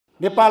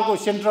नेपालको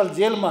सेन्ट्रल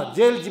जेलमा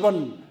जेल जीवन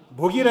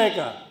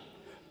भोगिरहेका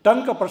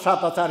टङ्क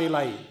प्रसाद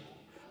आचार्यलाई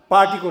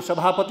पार्टीको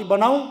सभापति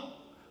बनाऊ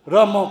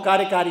र म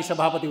कार्यकारी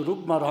सभापतिको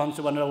रूपमा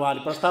रहन्छु भनेर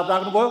उहाँले प्रस्ताव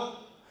राख्नुभयो।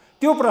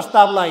 त्यो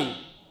प्रस्तावलाई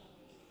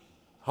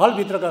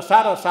हलभित्रका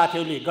सारा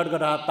साथीहरूले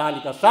गडगडा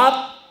तालीका साथ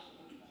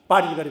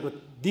पारित गरेको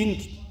दिन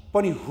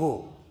पनि हो।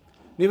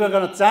 निर्भर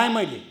गर्न चाहे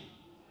मैले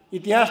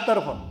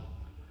इतिहासतर्फ।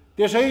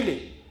 त्यसैले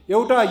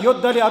एउटा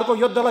योद्धाले अर्को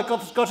योद्धालाई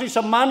कसरी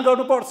सम्मान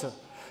गर्नुपर्छ,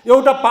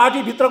 एउटा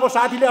पार्टीभित्रको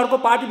साथीले अर्को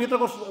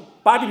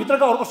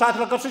पार्टीभित्रका अर्को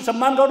साथीलाई कसरी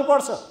सम्मान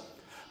गर्नुपर्छ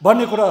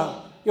भन्ने कुरा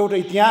एउटा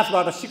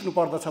इतिहासबाट सिक्नु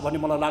पर्दछ भन्ने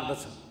मलाई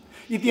लाग्दछ।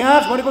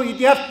 इतिहास भनेको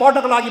इतिहास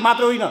पढ्नको लागि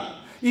मात्र होइन,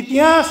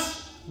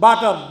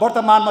 इतिहासबाट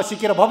वर्तमानमा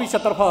सिकेर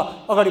भविष्यतर्फ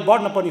अगाडि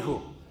बढ्न पनि हो।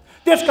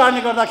 त्यस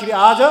कारणले गर्दाखेरि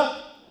आज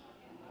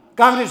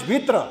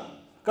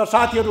काङ्ग्रेसभित्रका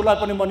साथीहरूलाई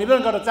पनि म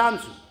निवेदन गर्न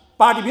चाहन्छु,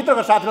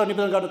 पार्टीभित्रका साथीहरूलाई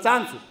निवेदन गर्न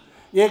चाहन्छु,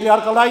 एकले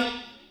अर्कोलाई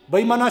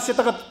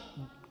वैमनस्यताका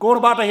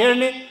कोणबाट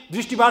हेर्ने,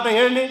 दृष्टिबाट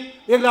हेर्ने,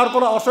 एकले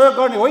अर्कोलाई असहयोग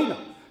गर्ने होइन।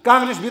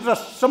 काङ्ग्रेसभित्र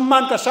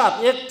सम्मानका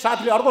साथ एक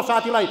साथीले अर्को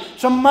साथीलाई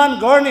सम्मान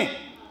गर्ने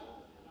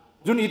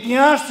जुन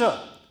इतिहास छ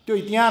त्यो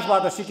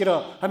इतिहासबाट सिकेर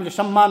हामीले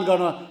सम्मान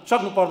गर्न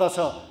सक्नुपर्दछ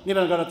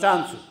निवेदन गर्न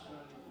चाहन्छु।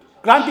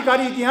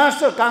 क्रान्तिकारी इतिहास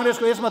छ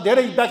काङ्ग्रेसको, यसमा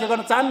धेरै व्याख्या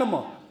गर्न चाहन्न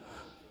म।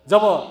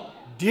 जब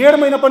 1.5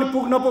 महिना पनि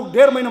नपुग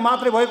 1.5 महिना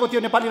मात्रै भएको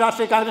थियो नेपाली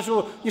राष्ट्रिय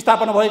काङ्ग्रेसको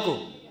स्थापना भएको,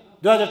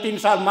 2003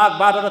 साल माघ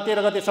 12 र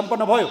 13 गते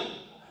सम्पन्न भयो।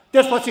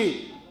 त्यसपछि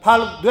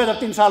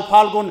 2003 साल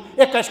फाल्गुन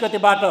 21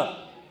 गतेबाट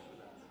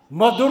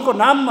मजदुरको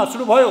नाममा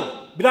सुरु भयो,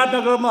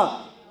 विराटनगरमा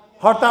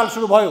हडताल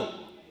सुरु भयो।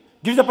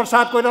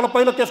 गिरिजाप्रसाद कोइराला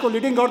पहिला त्यसको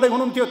लिडिङ गर्दै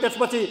हुनुहुन्थ्यो,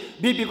 त्यसपछि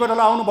बीपी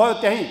कोइराला आउनुभयो,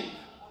 त्यहीँ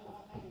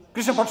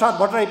कृष्णप्रसाद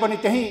भट्टराई पनि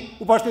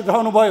त्यहीँ उपस्थित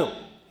रहनुभयो।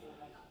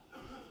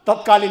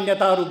 तत्कालीन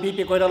नेताहरू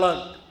बीपी कोइराला,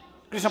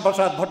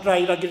 कृष्णप्रसाद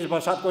भट्टराई र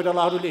गिरिजाप्रसाद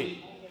कोइरालाहरूले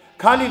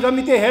खालि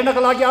रमिते हेर्नका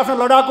लागि आफ्नो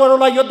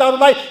लडाकुहरूलाई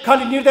योद्धाहरूलाई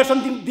खालि निर्देशन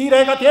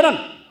दिइरहेका थिएनन्।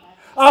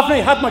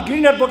 आफ्नै हातमा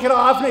ग्रेनेड बोकेर,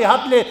 आफ्नै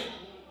हातले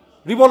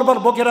रिभल्भर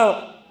बोकेर,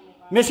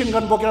 मेसिन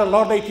गन बोकेर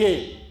लड्दै थिए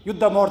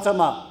युद्ध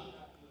मोर्चामा।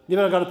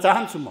 निवेदन गर्न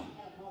चाहन्छु म,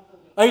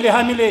 अहिले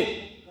हामीले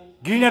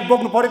ग्रेनेड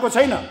बोक्नु परेको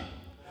छैन,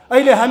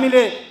 अहिले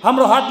हामीले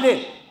हाम्रो हातले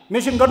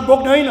मेसिन गन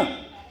बोक्नु होइन,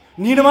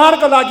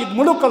 निर्माणका लागि,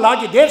 मुलुकका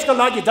लागि, देशका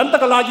लागि,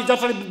 जनताका लागि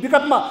जसरी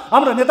विगतमा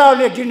हाम्रो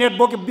नेताहरूले ग्रेनेड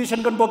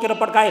मेसिन गन बोकेर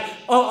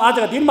पड्काए,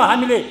 आजका दिनमा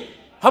हामीले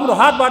हाम्रो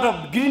हातबाट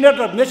ग्रेनेड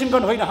र मेसिन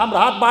गन होइन, हाम्रो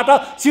हातबाट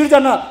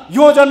सिर्जना,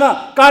 योजना,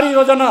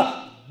 कार्ययोजना,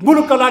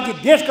 मुलुकका लागि,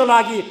 देशका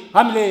लागि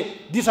हामीले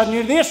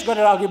दिशानिर्देश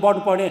गरेर अघि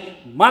बढ्नुपर्ने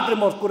मात्रै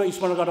म कुरा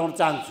स्मरण गराउन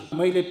चाहन्छु।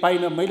 मैले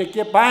पाइनँ, मैले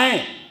के पाएँ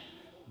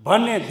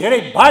भन्ने धेरै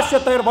भाष्य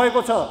तयार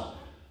भएको छ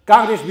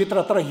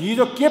काङ्ग्रेसभित्र, तर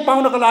हिजो के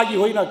पाउनका लागि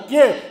होइन,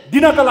 के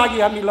दिनका लागि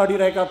हामी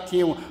लडिरहेका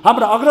थियौँ,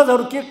 हाम्रा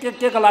अग्रजहरू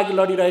के का लागि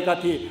लडिरहेका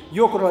थिए,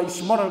 यो कुरा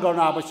स्मरण गर्न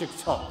आवश्यक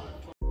छ।